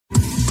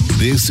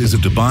This is a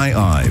Dubai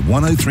Eye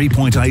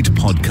 103.8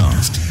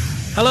 podcast.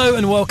 Hello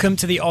and welcome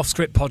to the Off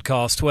Script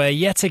podcast, where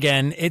yet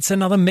again it's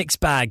another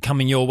mixed bag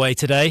coming your way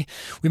today.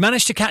 We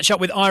managed to catch up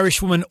with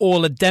Irish woman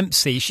Orla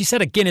Dempsey. She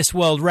set a Guinness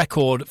World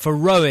Record for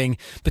rowing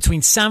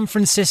between San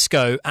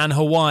Francisco and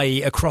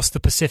Hawaii across the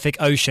Pacific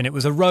Ocean. It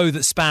was a row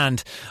that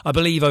spanned, I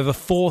believe, over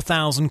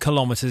 4,000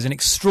 kilometres, an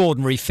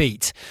extraordinary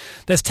feat.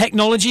 There's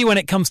technology when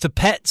it comes to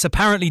pets.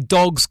 Apparently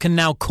dogs can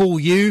now call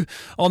you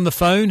on the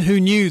phone. Who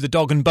knew the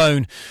dog and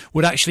bone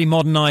would actually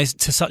modernise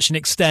to such an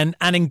extent?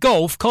 And in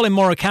golf, Colin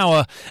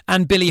Morikawa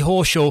and Billy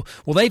Horschel,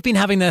 well, they've been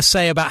having their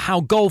say about how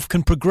golf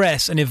can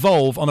progress and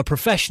evolve on a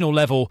professional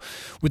level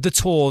with the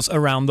tours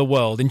around the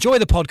world. Enjoy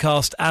the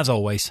podcast, as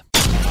always.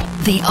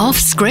 The Off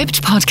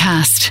Script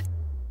Podcast.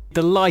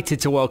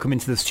 Delighted to welcome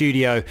into the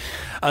studio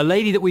a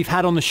lady that we've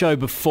had on the show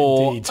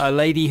before. Indeed. A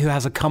lady who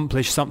has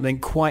accomplished something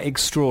quite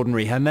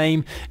extraordinary. Her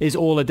name is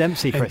Orla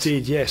Dempsey, Chris.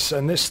 Indeed, yes.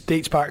 And this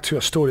dates back to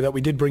a story that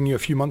we did bring you a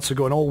few months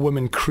ago, an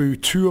all-women crew,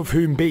 two of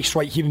whom based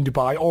right here in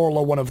Dubai.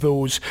 Orla, one of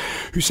those,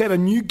 who set a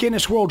new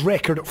Guinness World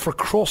Record for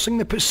crossing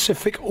the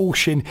Pacific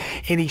Ocean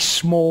in a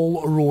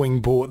small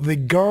rowing boat. The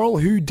Girl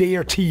Who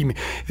Dare team,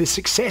 they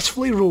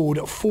successfully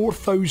rowed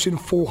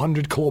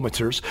 4,400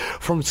 kilometres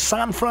from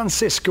San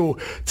Francisco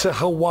to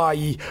Hawaii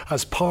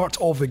as part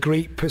of the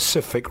Great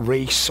Pacific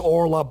Race.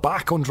 Orla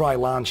back on dry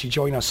land. She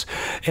joined us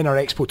in our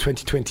Expo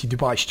 2020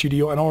 Dubai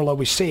studio. And Orla,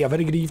 we say a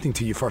very good evening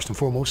to you first and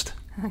foremost.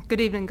 Good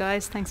evening,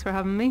 guys. Thanks for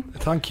having me.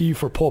 Thank you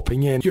for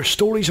popping in. Your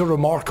stories are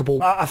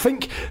remarkable. I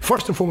think,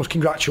 first and foremost,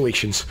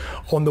 congratulations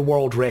on the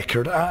world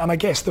record. And I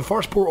guess the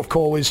first port of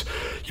call is,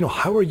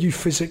 how are you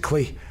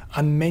physically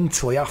and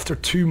mentally after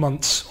 2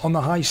 months on the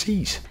high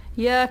seas?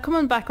 Yeah,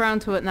 coming back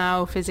around to it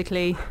now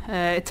physically.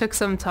 It took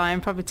some time.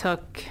 Probably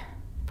took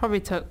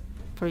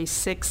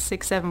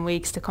 6-7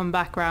 weeks to come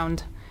back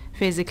round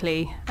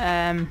physically.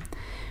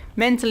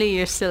 Mentally,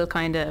 you're still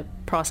kind of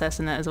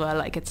processing it as well.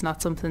 Like, it's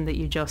not something that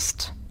you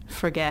just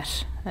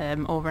forget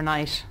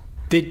overnight.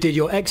 Did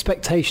your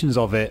expectations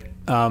of it,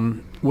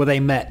 were they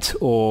met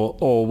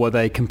or were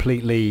they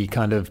completely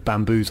kind of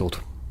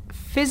bamboozled?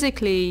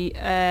 Physically,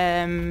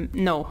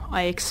 no.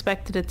 I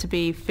expected it to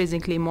be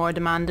physically more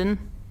demanding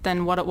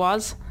than what it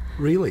was.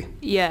 Really?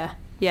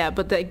 Yeah,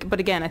 but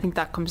again, I think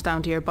that comes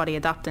down to your body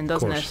adapting,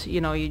 doesn't it?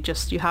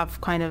 You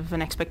have kind of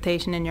an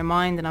expectation in your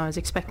mind, and I was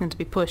expecting to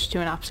be pushed to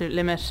an absolute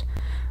limit,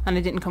 and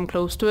I didn't come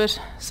close to it.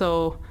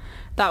 So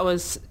that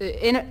was,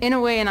 in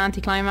a way, an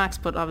anticlimax,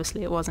 but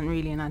obviously it wasn't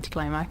really an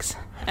anticlimax.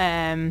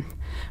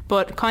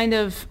 But kind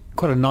of...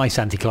 Quite a nice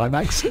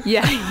anticlimax.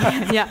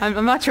 Yeah.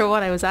 I'm not sure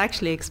what I was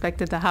actually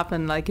expected to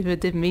happen. Like, if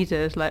it didn't meet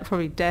it, like,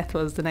 probably death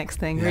was the next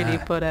thing, really.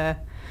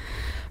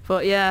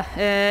 But yeah,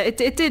 it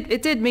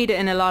did meet it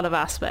in a lot of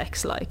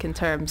aspects, like in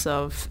terms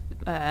of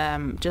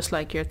just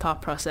like your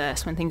thought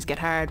process when things get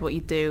hard, what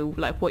you do,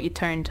 like what you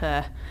turn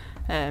to,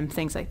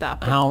 things like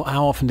that. But how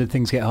often did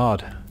things get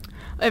hard?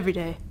 Every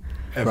day.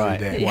 Every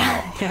day.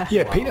 Wow.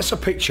 Yeah, paint us a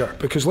picture,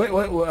 because I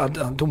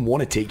don't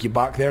want to take you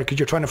back there because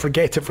you're trying to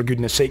forget it, for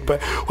goodness sake,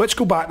 but let's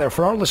go back there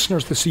for our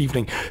listeners this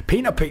evening.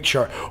 Paint a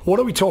picture. What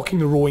are we talking?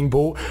 The rowing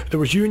boat. There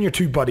was you and your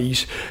two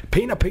buddies.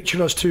 Paint a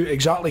picture as to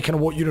exactly kind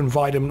of what your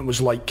environment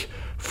was like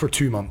for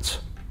 2 months.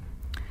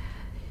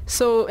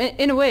 So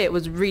in a way it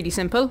was really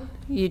simple.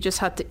 You just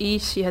had to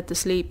eat, you had to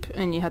sleep,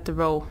 and you had to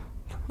row.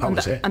 And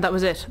that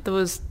was it. There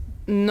was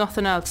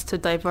nothing else to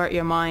divert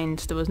your mind.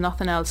 There was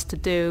nothing else to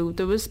do.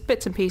 There was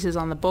bits and pieces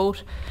on the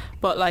boat,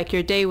 but like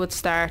your day would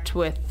start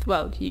with,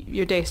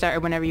 your day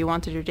started whenever you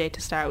wanted your day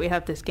to start. We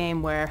have this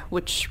game where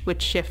which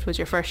shift was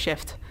your first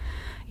shift,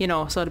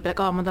 so it'd be like,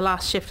 I'm on the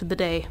last shift of the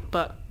day,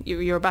 but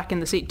you were back in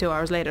the seat 2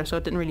 hours later, so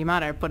it didn't really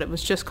matter. But it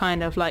was just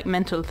kind of like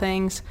mental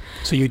things.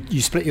 So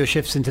you split your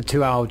shifts into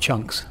 2-hour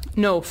chunks?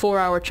 No,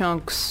 4-hour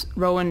chunks,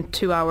 rowing,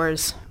 2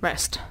 hours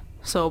rest.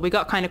 So we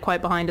got kind of quite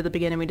behind at the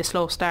beginning. We had a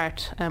slow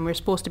start, and we were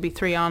supposed to be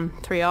 3 on,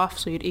 3 off,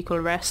 so you'd equal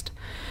rest.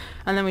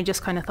 And then we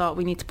just kind of thought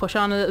we need to push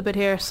on a little bit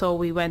here, so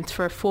we went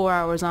for 4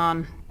 hours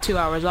on, 2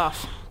 hours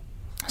off.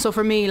 So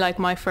for me, like,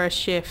 my first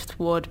shift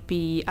would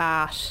be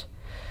at,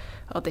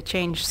 they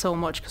changed so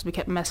much because we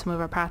kept messing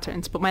with our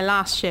patterns, but my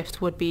last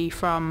shift would be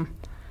from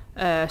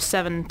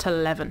 7 till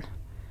 11,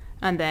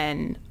 and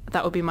then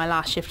that would be my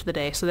last shift of the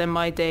day. So then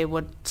my day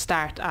would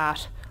start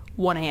at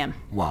 1 a.m.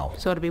 Wow.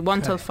 So it'd be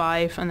 1 till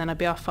 5, and then I'd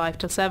be off 5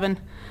 till 7,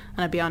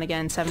 and I'd be on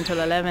again 7 till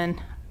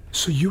 11.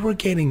 So you were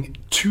getting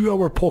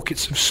 2-hour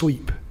pockets of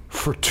sleep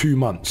for 2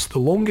 months. The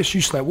longest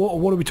you slept, what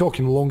are we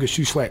talking, the longest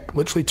you slept?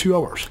 Literally 2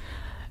 hours?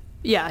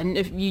 Yeah, and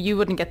if you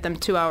wouldn't get them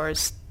 2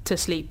 hours to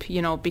sleep,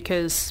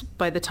 because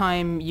by the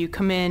time you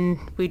come in,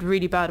 we'd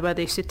really bad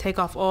weather, so you'd take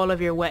off all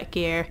of your wet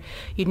gear.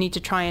 You'd need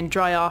to try and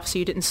dry off so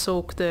you didn't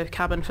soak the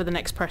cabin for the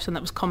next person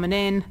that was coming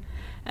in.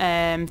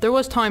 There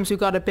was times we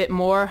got a bit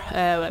more.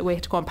 We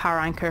had to go on power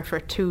anchor for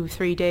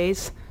 2-3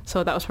 days,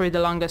 so that was probably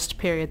the longest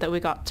period that we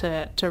got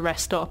to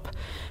rest up.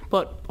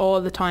 But all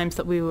the times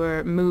that we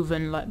were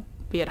moving, like,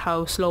 be it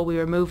how slow we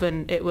were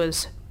moving, it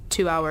was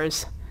 2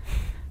 hours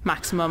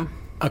maximum.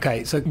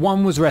 Okay, so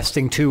one was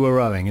resting, two were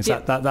rowing. Is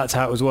that's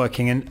how it was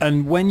working?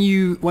 And when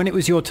it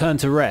was your turn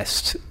to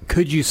rest,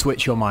 could you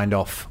switch your mind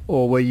off,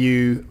 or were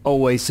you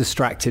always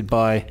distracted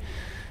by,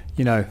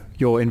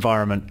 your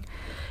environment?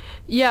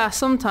 Yeah,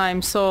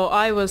 sometimes. So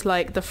I was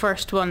like the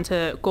first one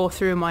to go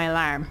through my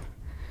alarm.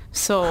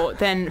 So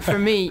then for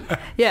me,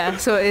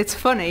 so it's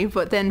funny,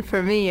 but then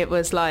for me it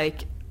was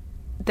like,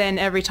 then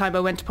every time I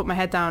went to put my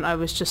head down, I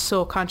was just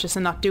so conscious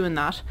of not doing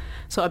that.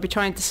 So I'd be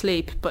trying to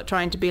sleep, but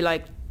trying to be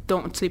like,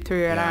 don't sleep through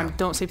your alarm,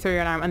 don't sleep through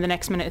your alarm. And the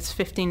next minute it's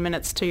 15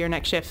 minutes to your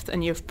next shift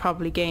and you've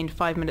probably gained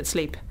 5 minutes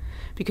sleep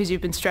because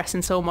you've been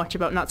stressing so much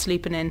about not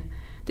sleeping in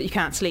that you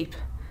can't sleep.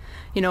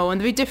 And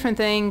there'd be different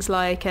things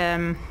like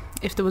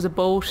if there was a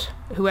boat,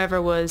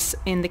 whoever was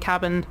in the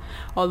cabin,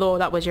 although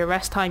that was your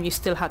rest time, you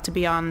still had to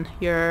be on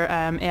your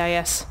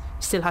AIS,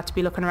 still had to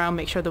be looking around,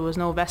 make sure there was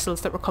no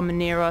vessels that were coming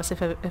near us.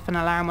 If an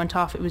alarm went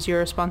off, it was your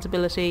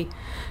responsibility,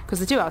 because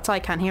the two outside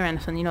can't hear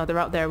anything. They're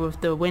out there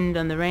with the wind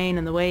and the rain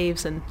and the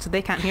waves, and so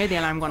they can't hear the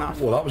alarm going off.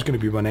 Well, that was going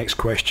to be my next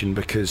question,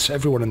 because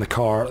everyone in the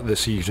car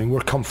this evening, we're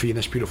comfy in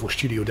this beautiful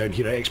studio down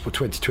here at Expo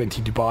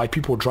 2020 Dubai.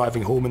 People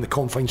driving home in the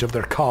confines of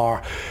their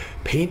car.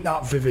 Paint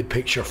that vivid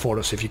picture for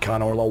us if you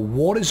can, Orla.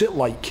 What is it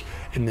like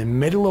in the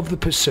middle of the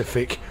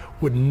Pacific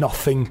with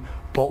nothing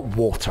but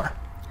water?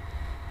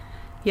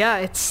 Yeah,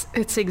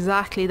 it's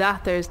exactly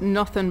that. There's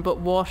nothing but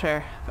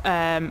water.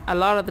 A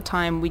lot of the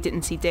time we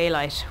didn't see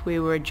daylight. We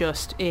were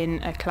just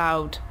in a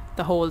cloud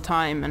the whole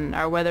time, and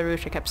our weather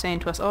router kept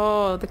saying to us,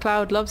 "Oh, the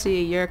cloud loves you,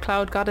 you're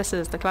cloud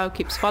goddesses, the cloud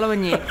keeps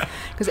following you."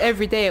 Because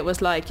every day it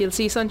was like, you'll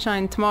see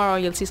sunshine tomorrow,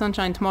 you'll see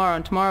sunshine tomorrow,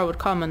 and tomorrow would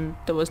come and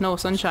there was no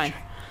sunshine.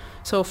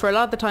 So for a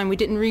lot of the time we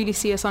didn't really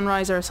see a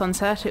sunrise or a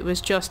sunset.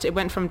 It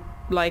went from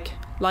like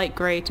light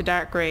grey to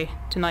dark grey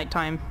to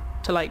nighttime,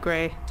 to light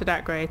grey to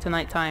dark grey to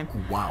nighttime.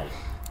 Wow.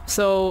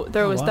 So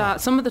there was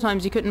that. Some of the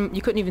times you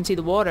couldn't even see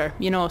the water,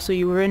 so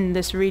you were in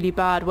this really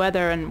bad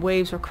weather and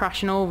waves were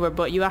crashing over,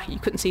 but you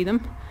couldn't see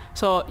them.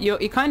 So you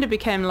kind of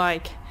became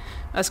like,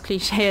 as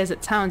cliche as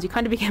it sounds, you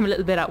kind of became a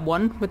little bit at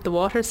one with the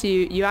water. So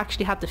you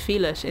actually had to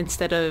feel it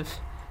instead of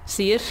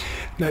see it.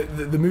 Now,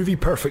 the movie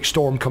Perfect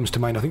Storm comes to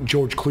mind. I think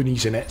George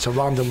Clooney's in it. It's a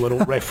random little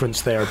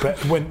reference there.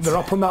 But when they're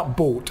up on that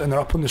boat and they're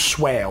up on the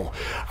swell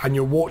and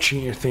you're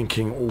watching, you're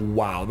thinking, oh,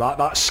 wow,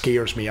 that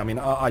scares me. I mean,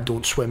 I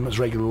don't swim, as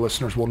regular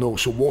listeners will know.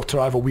 So water,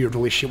 I have a weird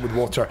relationship with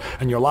water,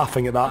 and you're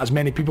laughing at that, as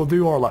many people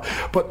do, Orla.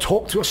 But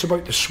talk to us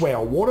about the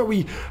swell.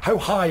 How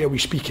high are we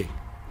speaking?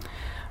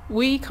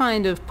 We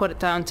kind of put it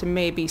down to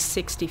maybe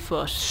 60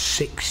 foot.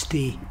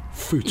 60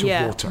 foot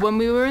of water. When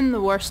we were in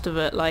the worst of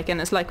it, and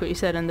it's like what you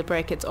said in the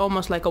break, it's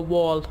almost like a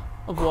wall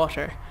of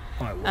water.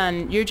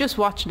 And you're just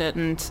watching it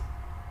and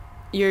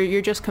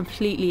you're just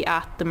completely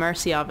at the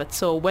mercy of it.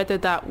 So whether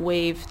that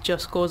wave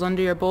just goes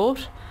under your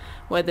boat,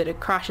 whether it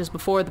crashes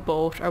before the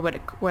boat, or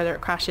whether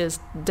it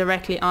crashes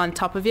directly on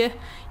top of you,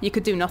 you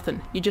could do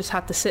nothing. You just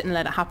had to sit and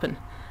let it happen.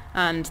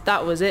 And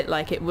that was it.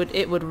 It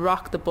would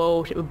rock the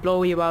boat, it would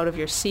blow you out of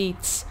your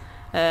seats.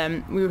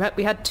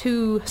 We had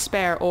 2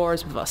 spare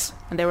oars with us,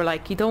 and they were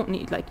like, you don't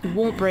need, you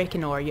won't break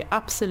an oar, you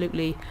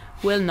absolutely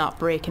will not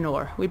break an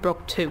oar. We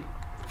broke 2,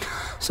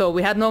 so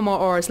we had no more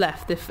oars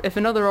left. If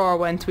another oar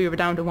went, we were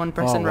down to one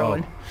person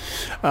rowing.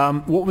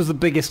 What was the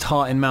biggest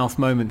heart in mouth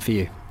moment for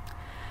you?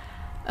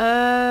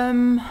 There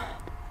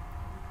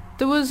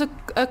was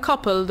a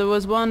couple. There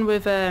was one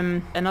with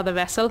another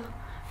vessel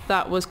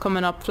that was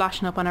coming up,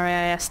 flashing up on our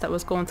AIS, that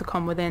was going to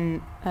come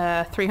within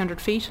 300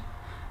 feet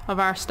of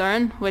our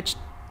stern, which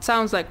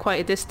sounds like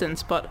quite a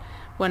distance, but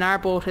when our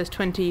boat is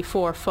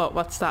 24 foot,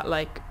 what's that,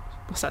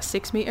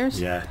 6 meters?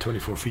 Yeah,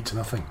 24 feet's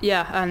nothing.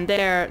 Yeah, and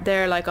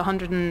they're like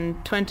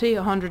 120,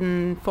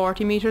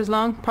 140 meters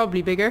long,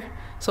 probably bigger.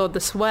 So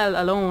the swell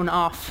alone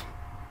off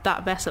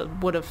that vessel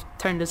would have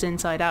turned us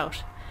inside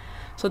out.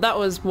 So that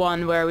was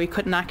one where we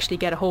couldn't actually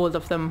get a hold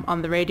of them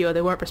on the radio.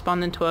 They weren't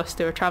responding to us.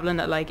 They were travelling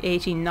at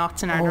 18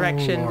 knots in our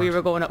direction. Lord. We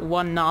were going at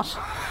 1 knot.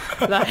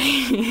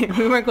 We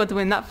weren't going to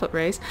win that foot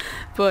race.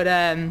 But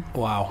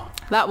wow,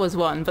 that was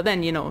one. But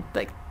then,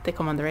 they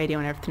come on the radio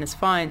and everything is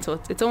fine. So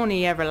it's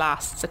only ever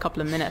lasts a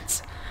couple of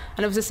minutes.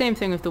 And it was the same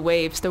thing with the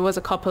waves. There was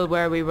a couple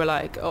where we were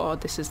like, oh,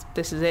 this is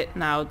it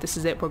now. This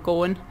is it. We're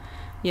going.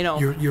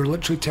 You're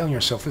literally telling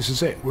yourself, this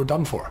is it. We're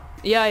done for.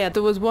 Yeah.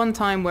 There was one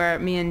time where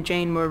me and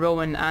Jane were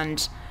rowing,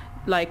 and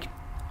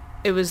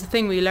it was the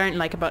thing we learned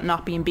about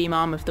not being beam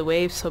on with the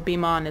waves. So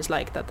beam on is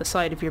that the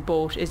side of your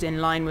boat is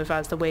in line with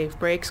as the wave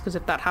breaks, because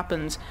if that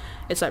happens,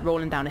 it's like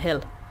rolling down a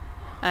hill.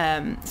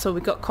 So we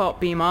got caught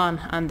beam on,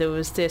 and there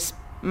was this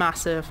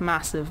massive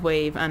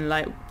wave, and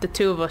the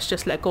two of us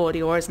just let go of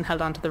the oars and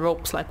held onto the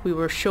ropes, we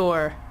were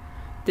sure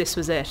this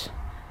was it.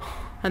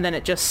 And then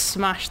it just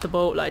smashed the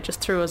boat, just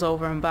threw us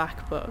over and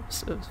back,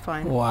 but it was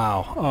fine.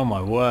 Wow. Oh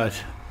my word.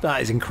 That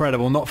is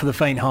incredible. Not for the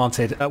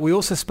faint-hearted. We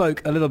also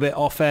spoke a little bit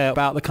off air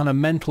about the kind of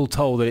mental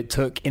toll that it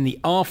took in the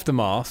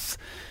aftermath,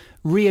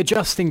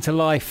 readjusting to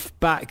life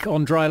back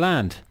on dry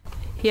land.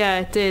 Yeah,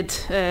 it did.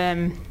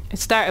 It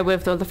started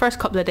with the first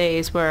couple of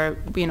days where,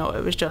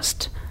 it was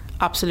just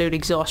absolute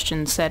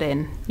exhaustion set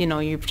in. You know,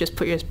 you've just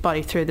put your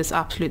body through this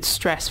absolute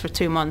stress for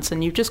 2 months,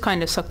 and you've just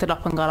kind of sucked it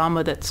up and got on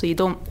with it, so you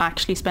don't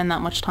actually spend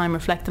that much time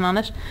reflecting on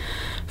it.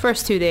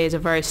 First 2 days are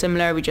very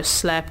similar. We just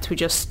slept. We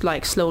just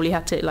like slowly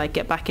had to like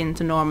get back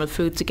into normal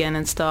foods again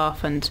and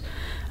stuff, and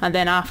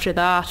then after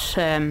that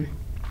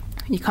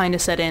you kind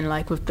of set in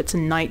like with bits of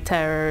night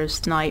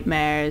terrors,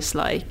 nightmares,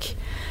 like,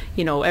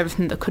 you know,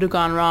 everything that could have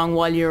gone wrong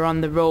while you're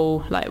on the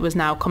row, like, was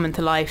now coming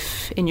to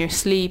life in your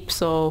sleep.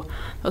 So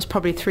that was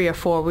probably 3 or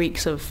 4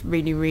 weeks of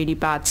really, really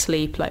bad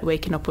sleep, like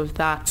waking up with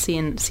that,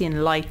 seeing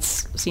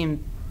lights,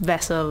 seeing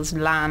vessels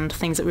land,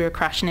 things that we were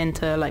crashing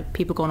into, like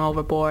people going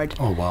overboard.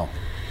 Oh, wow.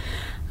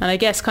 And I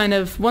guess kind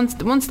of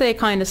once they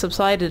kind of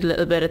subsided a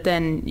little bit,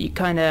 then you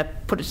kind of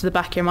put it to the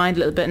back of your mind a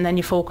little bit, and then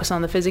you focus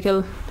on the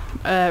physical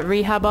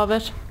rehab of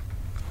it.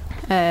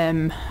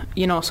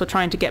 You know, so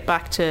trying to get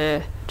back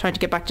to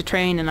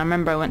training. I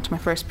remember I went to my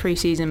first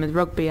pre-season with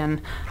rugby,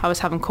 and I was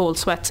having cold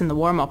sweats in the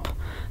warm-up.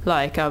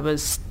 Like, I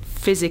was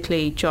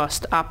physically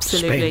just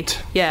absolutely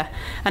spent. Yeah.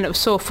 And it was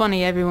so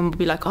funny, everyone would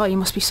be like, oh, you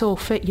must be so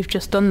fit, you've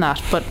just done that.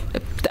 But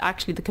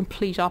actually the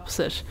complete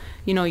opposite.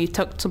 You know, you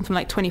took something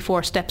like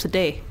 24 steps a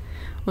day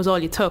was all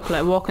you took,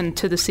 like walking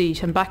to the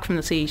seat and back from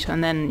the seat,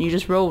 and then you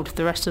just rode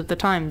the rest of the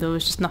time. There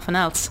was just nothing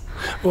else.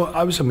 Well,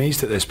 I was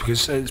amazed at this,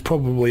 because it's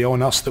probably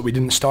on us that we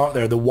didn't start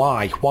there. The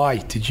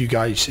why did you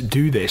guys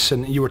do this?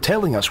 And you were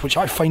telling us, which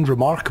I find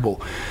remarkable,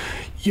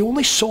 you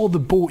only saw the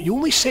boat, you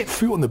only set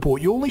foot on the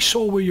boat, you only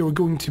saw where you were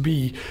going to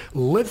be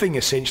living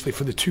essentially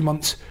for the 2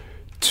 months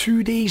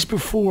 2 days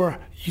before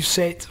you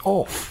set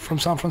off from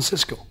San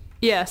Francisco.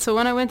 Yeah, so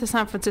when I went to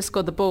San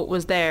Francisco, the boat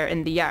was there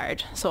in the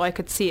yard, so I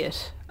could see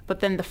it. But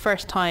then the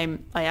first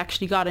time I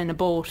actually got in a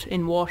boat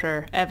in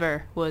water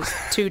ever was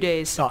 2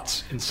 days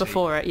That's insane.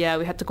 before it. Yeah,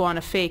 we had to go on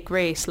a fake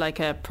race, like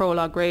a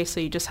prologue race.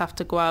 So you just have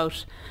to go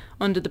out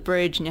under the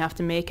bridge and you have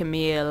to make a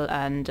meal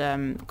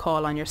and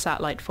call on your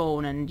satellite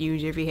phone and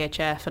use your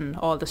VHF and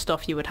all the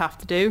stuff you would have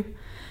to do.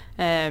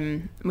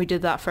 We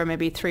did that for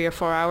maybe 3 or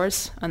 4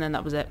 hours, and then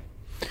that was it.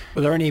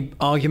 Were there any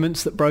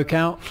arguments that broke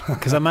out?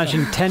 Because I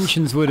imagine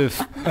tensions would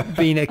have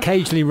been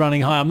occasionally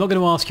running high. I'm not going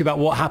to ask you about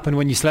what happened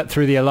when you slept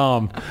through the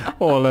alarm,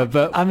 Orla,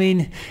 but I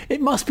mean, it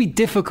must be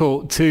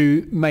difficult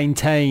to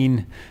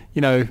maintain,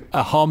 you know,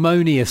 a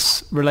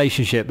harmonious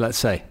relationship, let's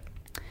say.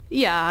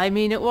 Yeah, I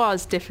mean, it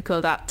was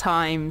difficult at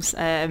times,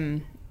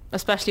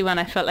 especially when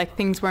I felt like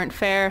things weren't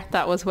fair.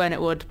 That was when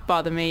it would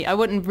bother me. I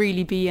wouldn't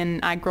really be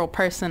an aggro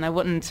person. I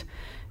wouldn't,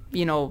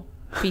 you know,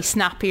 be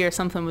snappy or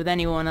something with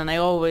anyone, and I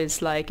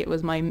always, like, it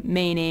was my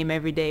main aim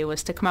every day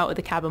was to come out of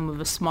the cabin with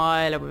a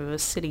smile or with a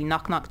silly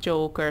knock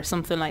joke or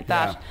something like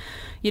that.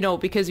 You know,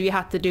 because we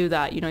had to do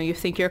that. You know, you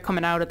think you're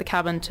coming out of the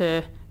cabin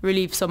to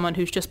relieve someone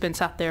who's just been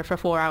sat there for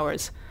 4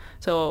 hours,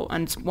 so,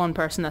 and one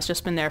person that's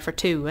just been there for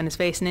 2 and is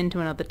facing into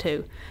another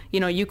 2. You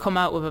know, you come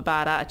out with a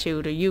bad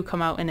attitude, or you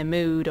come out in a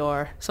mood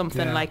or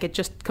something, like it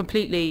just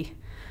completely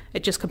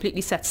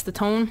sets the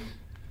tone.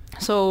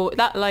 So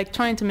that, like,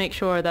 trying to make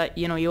sure that,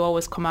 you know, you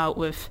always come out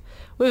with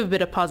a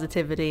bit of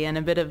positivity and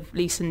a bit of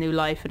leasing new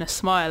life and a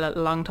smile at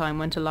a long time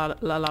went a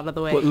lot of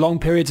the way. What, long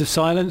periods of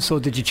silence, or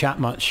did you chat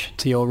much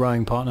to your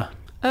rowing partner?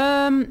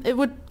 It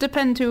would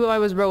depend who I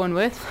was rowing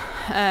with.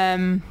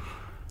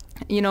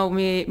 You know,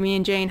 me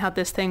and Jane had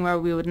this thing where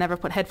we would never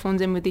put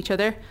headphones in with each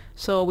other.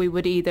 So we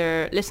would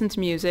either listen to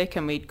music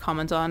and we'd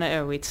comment on it,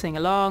 or we'd sing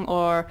along,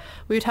 or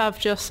we'd have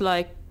just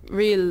like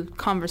real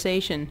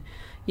conversation.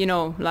 You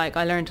know, like,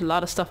 I learned a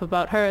lot of stuff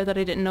about her that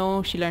I didn't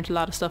know. She learned a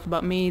lot of stuff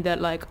about me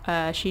that, like,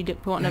 she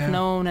wouldn't have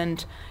known.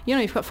 And, you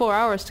know, you've got 4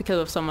 hours to kill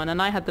with someone,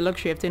 and I had the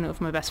luxury of doing it with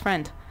my best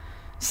friend.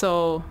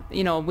 So,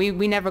 you know,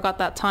 we never got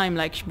that time.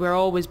 Like, we're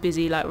always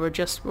busy. Like,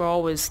 we're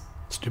always...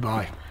 It's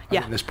Dubai.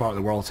 Yeah. In this part of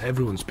the world,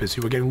 everyone's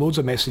busy. We're getting loads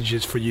of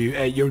messages for you.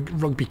 Your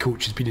rugby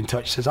coach has been in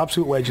touch. Says,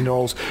 absolute legend,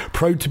 Earls.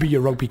 Proud to be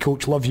your rugby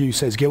coach. Love you,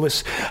 says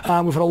Gillis.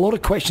 We've had a lot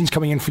of questions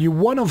coming in for you.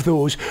 One of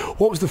those,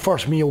 what was the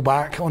first meal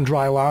back on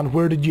dry land?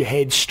 Where did you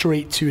head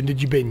straight to, and did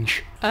you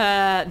binge?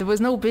 There was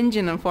no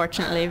binging,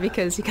 unfortunately,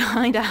 because you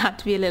kind of had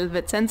to be a little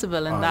bit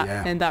sensible in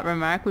that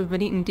remark. We've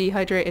been eating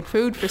dehydrated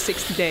food for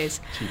 60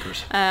 days.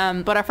 Cheapers.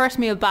 But our first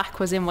meal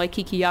back was in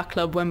Waikiki Yacht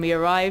Club when we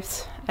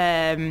arrived.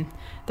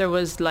 There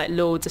was like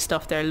loads of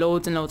stuff there,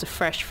 loads and loads of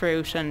fresh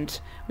fruit, and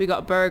we got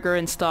a burger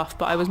and stuff,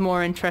 but I was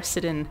more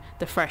interested in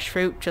the fresh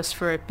fruit just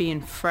for it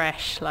being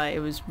fresh. Like, it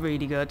was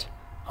really good.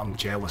 I'm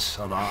jealous.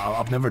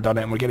 I've never done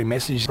it, and we're getting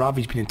messages.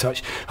 Ravi's been in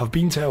touch. I've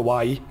been to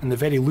Hawaii, and the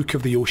very look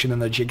of the ocean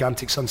and the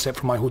gigantic sunset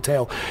from my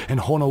hotel in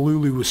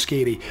Honolulu was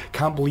scary.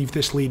 Can't believe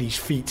this lady's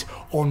feet.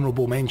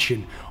 Honourable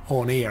mention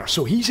on air.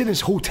 So he's in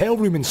his hotel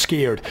room and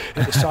scared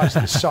at the size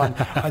of the sun,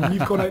 and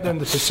you've gone out there in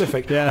the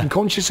Pacific. Yeah. And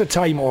conscious of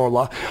time,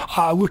 Orla,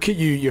 I look at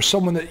you. You're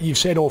someone that you've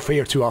said off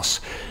air to us,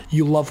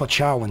 you love a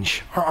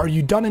challenge. Are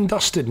you done and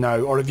dusted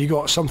now, or have you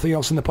got something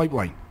else in the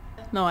pipeline?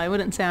 No, I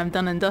wouldn't say I'm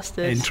done and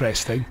dusted.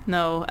 Interesting.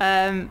 No,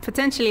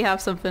 potentially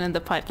have something in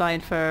the pipeline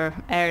for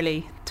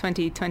early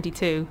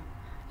 2022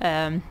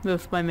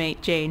 with my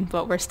mate Jane,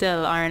 but we're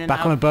still ironing out.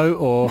 Back on a boat,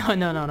 or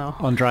No.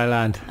 on dry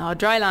land?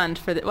 Dry land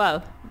for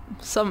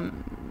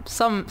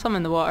Some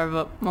in the water,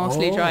 but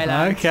mostly dry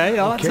land. Okay,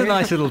 that's a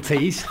nice little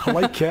tease. I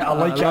like it. I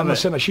like it. And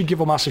listen, I should give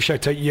a massive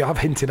shout out. You have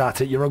hinted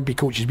at it. Your rugby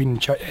coach has been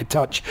in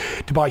touch.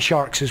 Dubai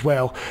Sharks as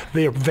well.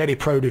 They're very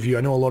proud of you.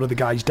 I know a lot of the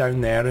guys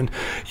down there. And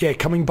yeah,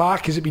 coming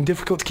back, has it been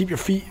difficult to keep your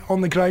feet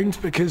on the ground?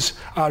 Because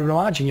I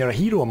imagine you're a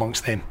hero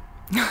amongst them.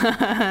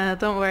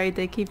 Don't worry,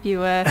 they keep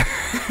you.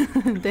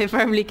 They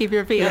firmly keep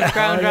your feet on the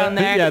ground around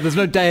there. Yeah, there's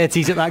no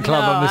deities at that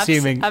club. No, I'm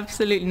assuming.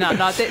 Absolutely not.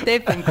 No,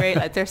 they've been great.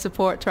 Like, their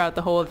support throughout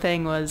the whole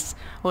thing was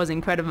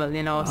incredible.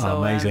 You know,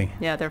 so amazing.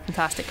 Yeah, they're a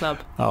fantastic club.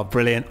 Oh,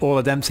 brilliant,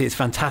 Orla Dempsey. It's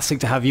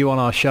fantastic to have you on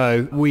our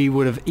show. We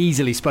would have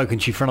easily spoken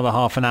to you for another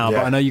half an hour,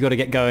 but I know you got to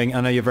get going.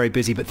 I know you're very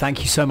busy, but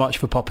thank you so much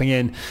for popping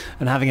in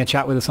and having a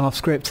chat with us on Off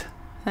Script.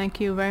 Thank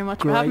you very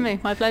much for having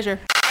me. My pleasure.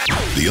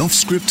 The Off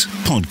Script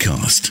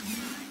Podcast.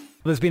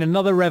 There's been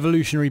another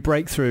revolutionary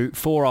breakthrough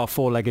for our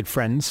four-legged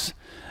friends,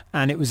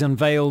 and it was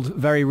unveiled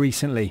very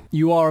recently.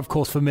 You are, of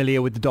course,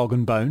 familiar with the dog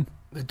and bone.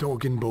 The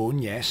dog and bone,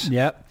 yes.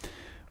 Yep.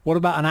 What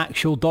about an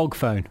actual dog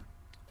phone?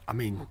 I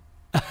mean,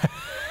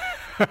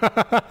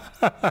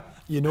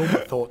 you know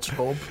my thoughts,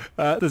 Rob.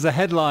 There's a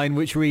headline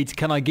which reads,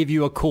 "Can I give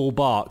you a call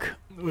bark?"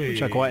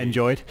 which I quite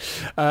enjoyed.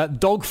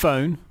 Dog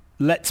phone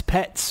lets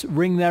pets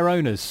ring their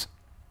owners.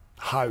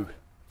 How?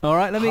 All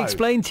right, let me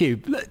explain to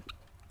you.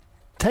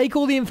 Take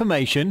all the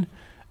information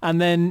and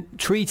then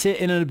treat it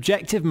in an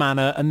objective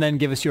manner and then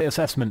give us your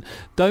assessment.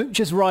 Don't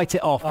just write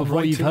it off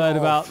before you've heard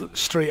about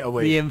straight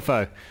away the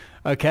info.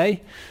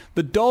 Okay?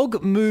 The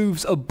dog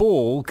moves a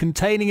ball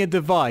containing a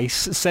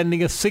device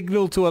sending a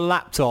signal to a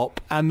laptop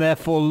and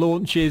therefore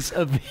launches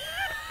a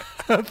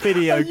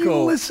video call. Are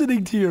you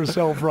listening to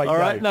yourself right now? All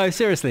right, no,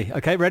 seriously.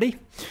 Okay, ready?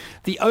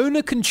 The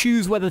owner can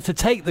choose whether to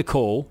take the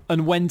call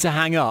and when to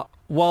hang up,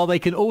 while they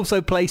can also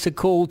place a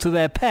call to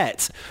their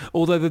pet,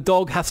 although the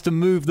dog has to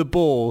move the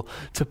ball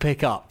to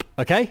pick up.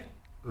 Okay?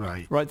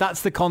 Right. Right,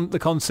 that's the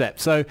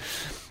concept. So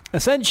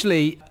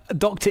essentially,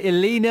 Dr.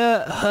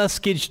 Elena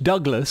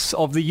Herskage-Douglas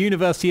of the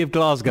University of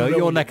Glasgow,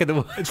 your neck of the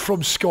woods. It's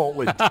from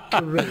Scotland.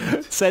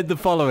 Correct. Said the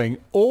following: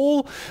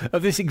 all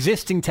of this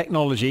existing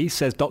technology,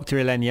 says Dr.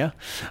 Elena,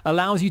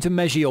 allows you to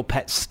measure your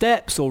pet's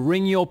steps or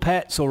ring your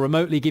pets or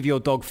remotely give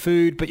your dog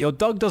food, but your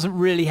dog doesn't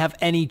really have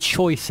any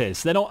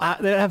choices. They don't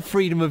have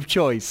freedom of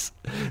choice,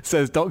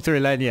 says Dr.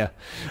 Elena,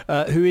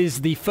 who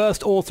is the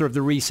first author of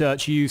the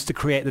research used to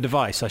create the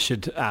device, I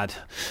should add.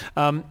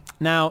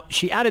 Now,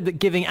 she added that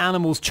giving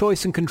animals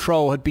choice and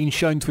control had been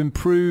shown to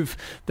improve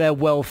their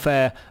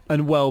welfare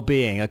and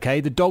well-being. Okay,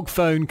 the dog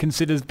phone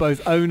considers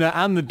both owner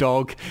and the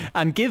dog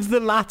and gives the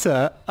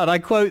latter, and I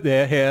quote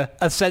here,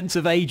 a sense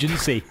of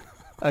agency.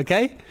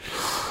 Okay?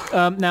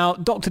 Now,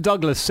 Dr.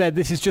 Douglas said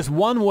this is just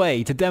one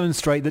way to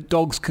demonstrate that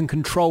dogs can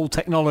control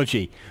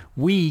technology.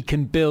 We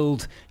can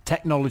build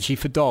technology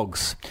for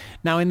dogs.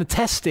 Now, in the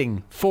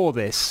testing for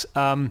this,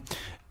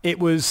 it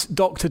was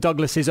Dr.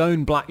 Douglas's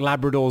own black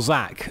Labrador,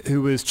 Zach,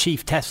 who was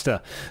chief tester.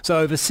 So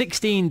over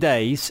 16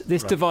 days,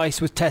 this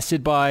device was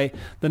tested by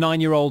the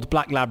 9-year-old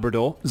black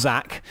Labrador,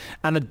 Zach,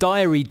 and a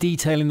diary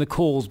detailing the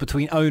calls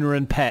between owner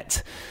and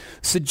pet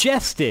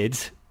suggested,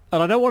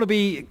 and I don't want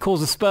to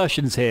cause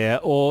aspersions here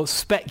or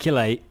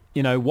speculate,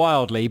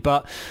 wildly,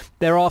 but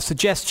there are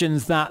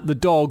suggestions that the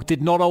dog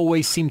did not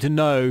always seem to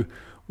know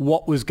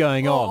what was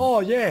going on. Oh,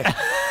 yeah.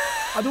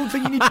 I don't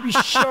think you need to be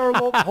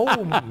Sherlock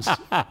Holmes,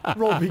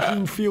 Robbie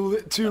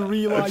Greenfield, to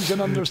realise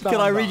and understand. Can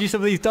I read you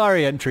some of these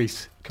diary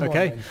entries? Come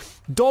on,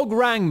 Dog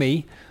rang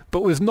me,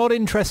 but was not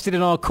interested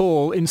in our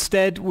call.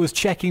 Instead, was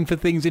checking for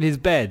things in his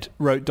bed,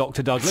 wrote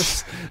Dr.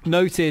 Douglas,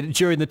 noted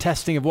during the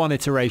testing of one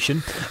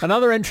iteration.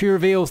 Another entry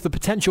reveals the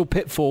potential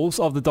pitfalls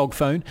of the dog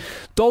phone.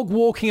 Dog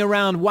walking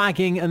around,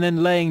 wagging and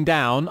then laying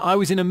down. I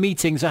was in a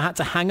meeting, so I had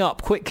to hang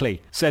up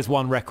quickly, says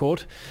one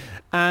record.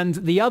 And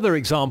the other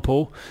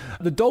example,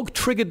 the dog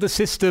triggered the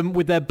system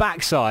with their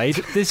backside.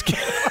 This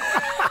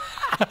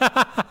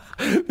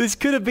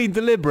could have been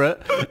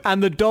deliberate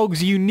and the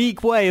dog's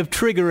unique way of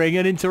triggering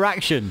an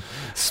interaction,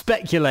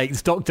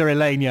 speculates Dr.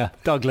 Elena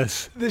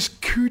Douglas. This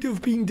could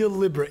have been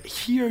deliberate.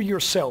 Hear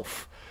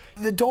yourself.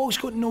 The dog's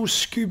got no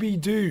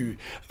Scooby-Doo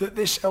that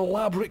this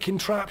elaborate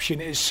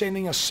contraption is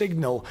sending a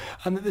signal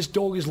and that this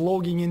dog is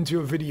logging into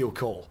a video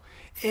call.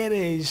 It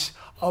is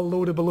a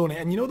load of baloney.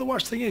 And you know the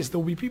worst thing is,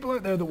 there'll be people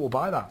out there that will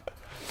buy that.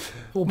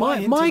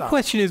 My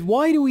question is,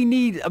 why do we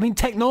need... I mean,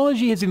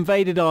 technology has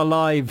invaded our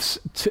lives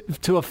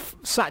to a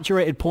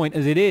saturated point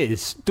as it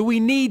is. Do we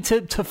need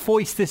to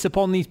foist this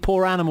upon these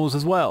poor animals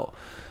as well?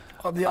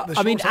 The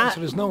short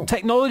answer is no.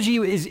 Technology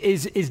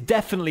is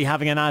definitely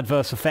having an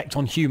adverse effect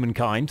on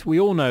humankind. We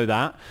all know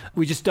that.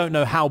 We just don't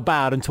know how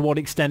bad and to what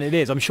extent it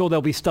is. I'm sure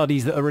there'll be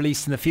studies that are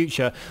released in the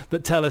future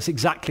that tell us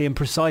exactly and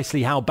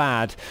precisely how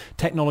bad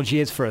technology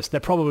is for us. There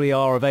probably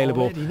are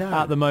available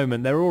at the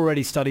moment. There are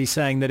already studies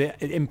saying that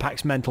it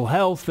impacts mental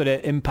health, that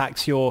it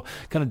impacts your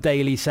kind of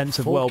daily sense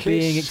of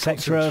well-being,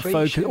 etc.,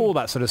 focus, all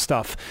that sort of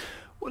stuff.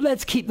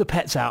 let's keep the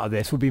pets out of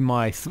this, would be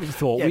my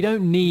thought. Yeah. We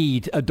don't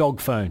need a dog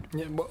phone.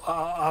 Yeah, well,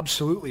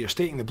 absolutely, you're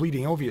stating the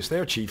bleeding obvious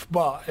there, Chief.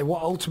 But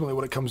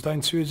what it comes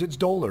down to is it's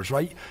dollars,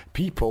 right?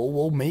 People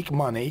will make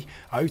money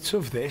out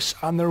of this,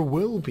 and there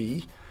will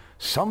be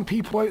some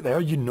people out there,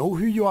 you know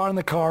who you are in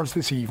the cars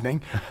this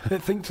evening,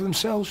 that think to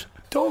themselves,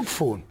 dog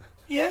phone,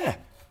 yeah,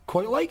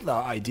 quite like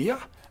that idea.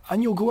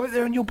 And you'll go out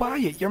there and you'll buy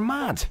it. You're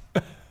mad.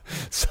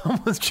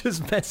 Someone's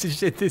just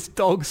messaged in this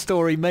dog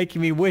story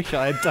making me wish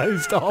I had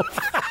dozed off.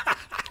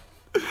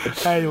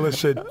 Hey,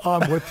 listen,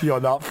 I'm with you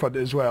on that front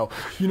as well.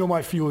 You know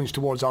my feelings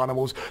towards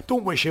animals.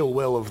 Don't wish ill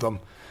will of them.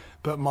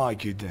 But my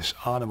goodness,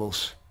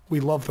 animals. We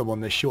love them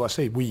on this show. I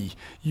say we,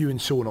 you and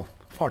Sonal.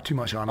 Far too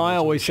much animals. I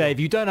always say, if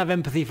you don't have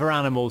empathy for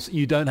animals,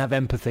 you don't have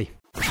empathy.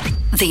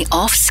 The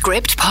Off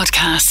Script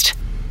Podcast.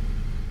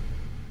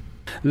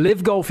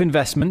 Live Golf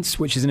Investments,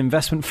 which is an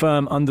investment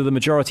firm under the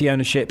majority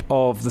ownership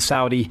of the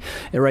Saudi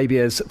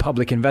Arabia's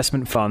Public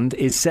Investment Fund,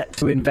 is set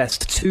to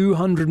invest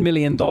 $200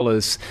 million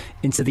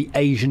into the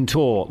Asian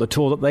Tour, the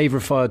tour that they've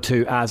referred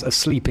to as a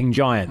sleeping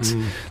giant.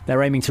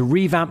 They're aiming to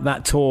revamp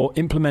that tour,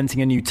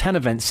 implementing a new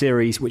 10-event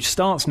series, which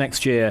starts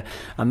next year,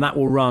 and that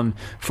will run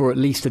for at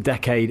least a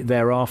decade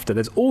thereafter.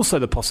 There's also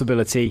the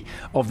possibility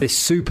of this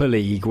Super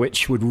League,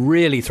 which would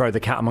really throw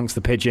the cat amongst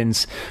the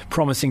pigeons,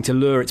 promising to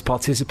lure its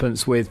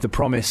participants with the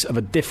promise of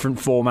a different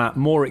format,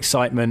 more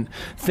excitement.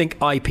 Think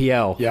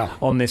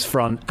IPL on this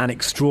front, and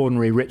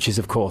extraordinary riches,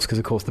 of course, because,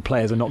 of course, the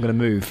players are not going to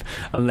move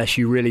unless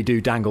you really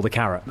do dangle the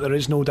carrot. There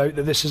is no doubt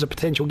that this is a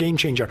potential game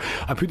changer.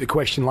 I put the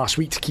question last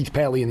week to Keith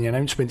Pelly in the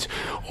announcement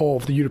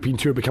of the European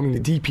Tour becoming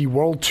the DP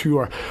World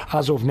Tour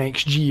as of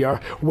next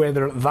year,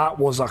 whether that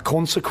was a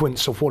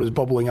consequence of what is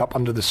bubbling up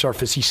under the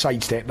surface. He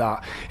sidestepped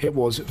that. It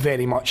was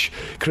very much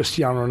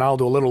Cristiano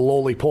Ronaldo, a little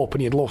lollipop,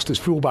 and he had lost his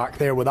fullback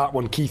there with that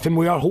one, Keith. And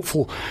we are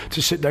hopeful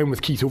to sit down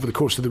with Keith over the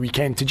course of the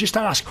weekend to just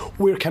ask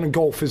where kind of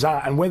golf is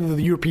at, and whether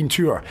the European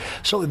Tour,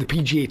 certainly the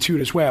PGA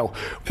Tour as well,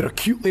 they're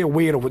acutely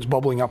aware of what's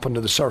bubbling up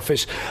under the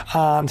surface.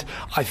 And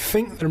I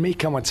think there may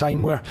come a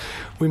time where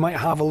we might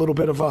have a little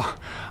bit of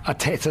a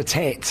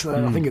tete-a-tete.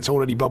 I think it's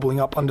already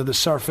bubbling up under the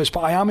surface,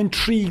 but I am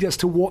intrigued as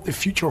to what the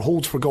future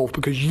holds for golf,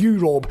 because you,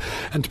 Rob,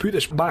 and to put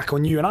this back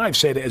on you, and I've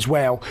said it as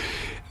well,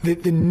 the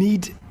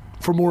need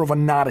for more of a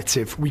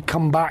narrative we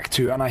come back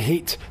to, and I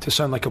hate to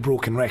sound like a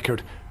broken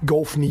record,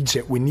 golf needs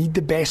it. We need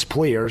the best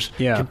players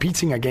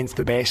competing against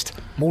the best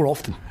more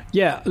often.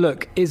 Yeah,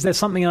 look, is there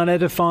something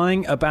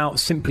unedifying about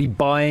simply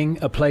buying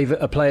a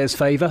player's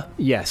favour?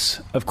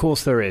 Yes, of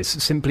course there is.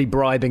 Simply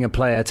bribing a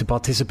player to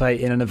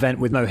participate in an event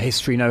with no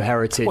history, no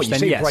heritage. Well, you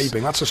say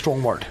bribing, that's a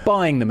strong word.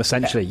 Buying them,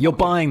 essentially. You're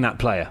buying that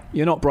player.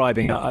 You're not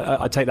bribing.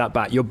 I take that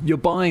back. You're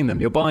buying them.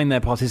 You're buying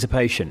their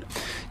participation.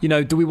 You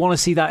know, do we want to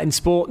see that in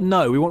sport?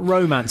 No. We want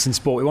romance in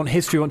sport. We want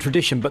history. We want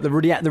tradition. But the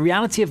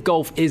reality of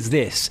golf is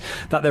this,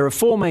 that there are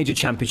 4 major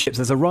championships.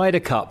 There's a Ryder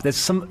Cup. There's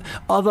some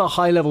other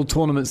high-level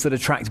tournaments that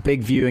attract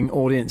big viewing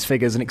audience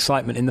figures and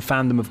excitement in the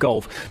fandom of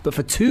golf. But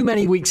for too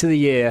many weeks of the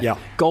year,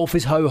 golf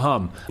is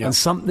ho-hum, and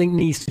something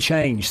needs to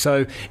change.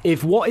 So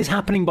if what is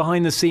happening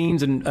behind the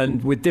scenes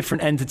and with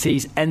different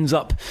entities ends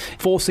up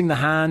forcing the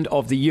hand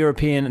of the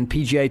European and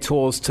PGA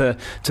tours to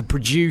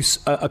produce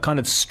a kind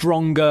of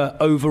stronger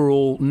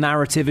overall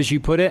narrative, as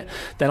you put it,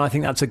 then I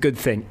think that's a good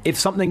thing. If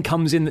something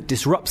comes in that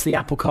disrupts the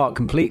apple cart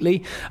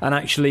completely and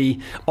actually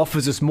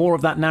offers us more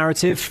of that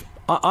narrative,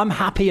 I'm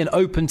happy and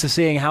open to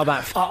seeing how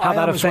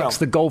that affects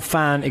the golf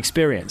fan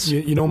experience.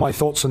 You know my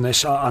thoughts on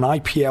this. An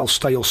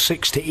IPL-style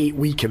 6 to 8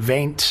 week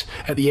event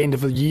at the end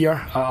of the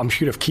year. I'm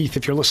sure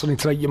if you're listening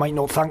tonight, you might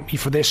not thank me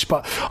for this,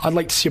 but I'd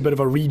like to see a bit of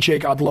a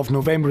rejig. I'd love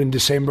November and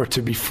December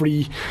to be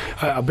free,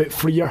 a bit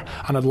freer,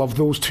 and I'd love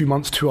those 2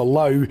 months to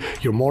allow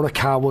your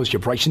Morikawas, your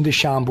Bryson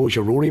DeChambeaus,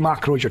 your Rory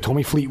McIlroys, your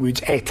Tommy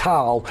Fleetwoods, et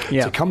al.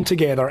 To come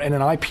together in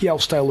an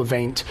IPL-style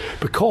event,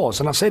 because,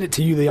 and I said it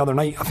to you the other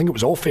night, I think it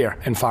was off air,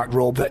 in fact,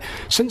 Rob, that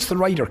since the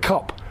Ryder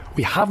Cup,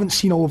 we haven't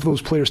seen all of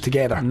those players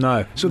together.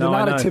 No. So the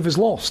narrative is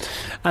lost.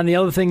 And the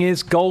other thing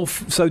is,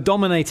 golf, so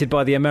dominated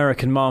by the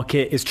American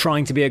market, is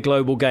trying to be a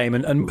global game.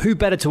 And who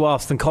better to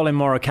ask than Colin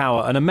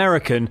Morikawa, an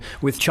American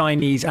with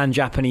Chinese and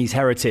Japanese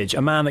heritage,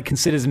 a man that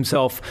considers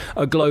himself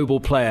a global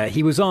player.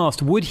 He was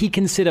asked, would he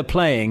consider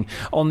playing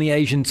on the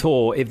Asian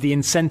Tour if the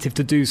incentive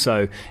to do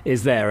so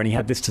is there? And he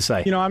had this to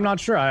say. You know, I'm not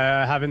sure.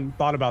 I haven't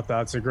thought about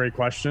that. It's a great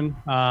question.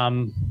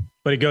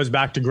 But it goes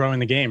back to growing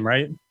the game,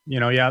 right? You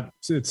know,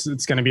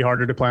 it's going to be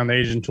harder to play on the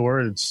Asian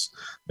Tour.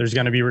 There's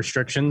going to be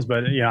restrictions,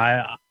 but you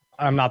know,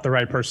 I'm not the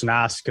right person to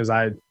ask, because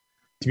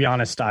to be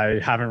honest, I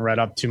haven't read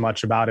up too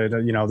much about it.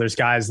 You know, there's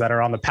guys that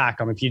are on the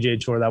PGA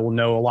Tour that will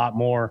know a lot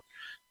more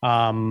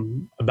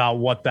about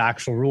what the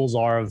actual rules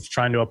are of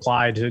trying to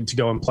apply to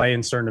go and play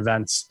in certain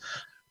events.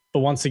 But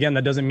once again,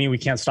 that doesn't mean we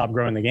can't stop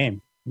growing the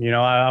game. You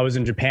know, I was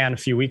in Japan a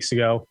few weeks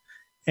ago,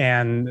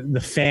 and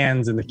the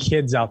fans and the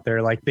kids out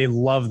there, like, they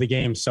love the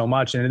game so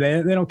much, and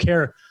they don't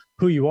care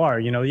who you are.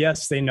 You know,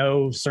 yes, they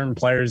know certain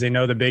players, they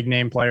know the big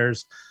name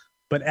players,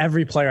 but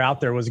every player out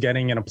there was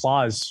getting an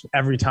applause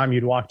every time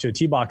you'd walk to a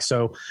tee box.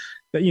 So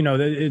that,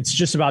 it's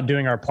just about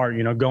doing our part,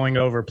 going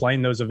over,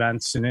 playing those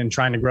events and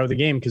trying to grow the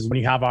game. Because when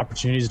you have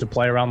opportunities to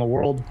play around the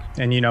world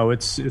and,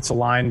 it's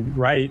aligned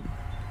right,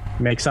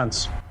 makes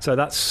sense. So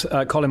that's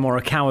Colin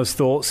Morikawa's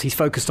thoughts. He's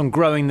focused on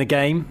growing the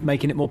game,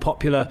 making it more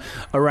popular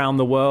around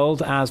the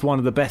world as one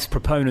of the best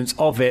proponents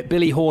of it.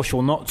 Billy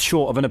Horschel, not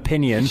short of an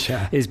opinion,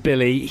 is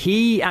Billy.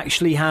 He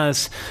actually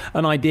has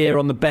an idea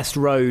on the best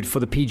road for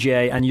the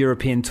PGA and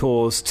European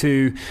tours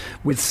to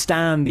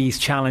withstand these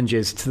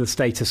challenges to the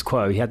status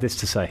quo. He had this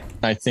to say.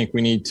 I think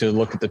we need to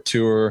look at the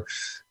tour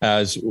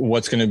as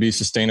what's going to be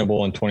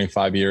sustainable in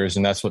 25 years,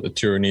 and that's what the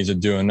tour needs to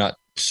do, and not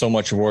so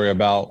much worry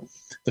about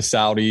the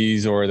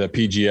Saudis or the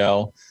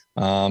PGL.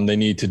 They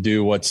need to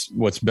do what's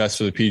best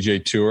for the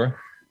PGA Tour.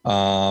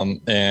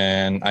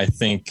 And I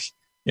think,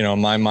 in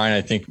my mind,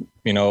 I think,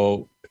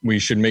 we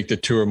should make the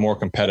tour more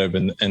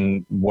competitive.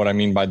 And what I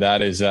mean by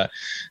that is that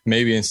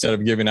maybe instead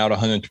of giving out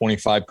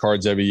 125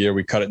 cards every year,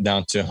 we cut it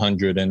down to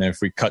 100. And if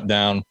we cut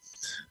down,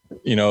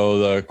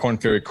 the Korn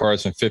Ferry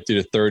cards from 50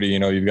 to 30,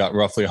 you've got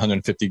roughly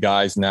 150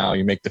 guys now.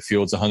 You make the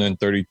fields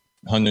 130,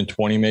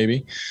 120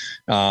 maybe.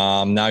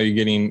 Now you're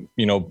getting,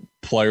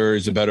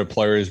 players, better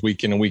players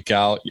week in and week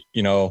out.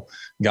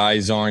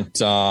 Guys aren't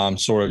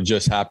sort of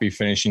just happy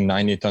finishing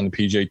 90th on the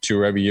PGA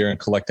Tour every year and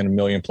collecting $1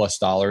 million+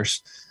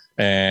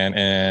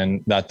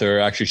 and that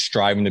they're actually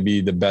striving to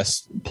be the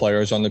best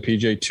players on the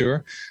PGA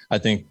Tour. I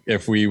think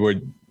if we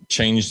would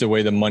change the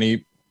way the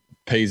money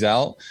pays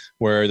out,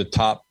 where the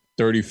top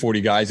 30,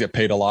 40 guys get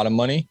paid a lot of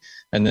money,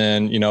 and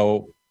then,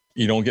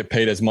 you don't get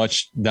paid as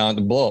much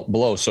down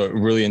below. So it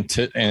really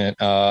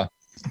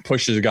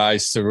pushes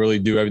guys to really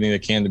do everything they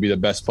can to be the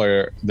best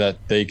player that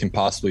they can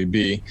possibly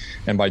be.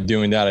 And by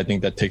doing that, I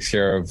think that takes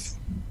care of,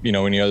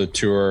 any other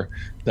tour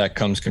that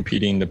comes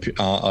competing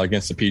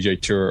against the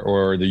PGA Tour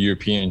or the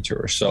European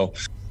Tour. So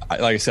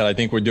like I said, I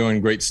think we're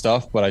doing great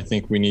stuff, but I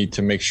think we need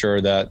to make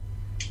sure that,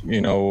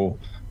 we're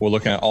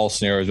looking at all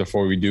scenarios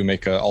before we do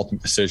make an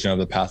ultimate decision of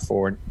the path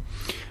forward.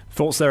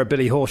 Thoughts there of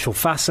Billy Horschel.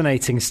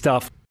 Fascinating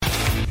stuff.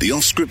 The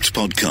Off-Script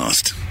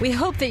Podcast. We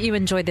hope that you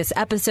enjoyed this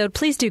episode.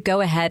 Please do go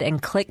ahead and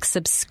click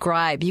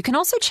subscribe. You can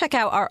also check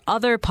out our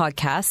other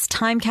podcasts,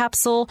 Time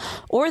Capsule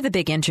or The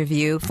Big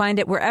Interview. Find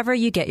it wherever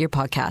you get your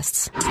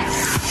podcasts.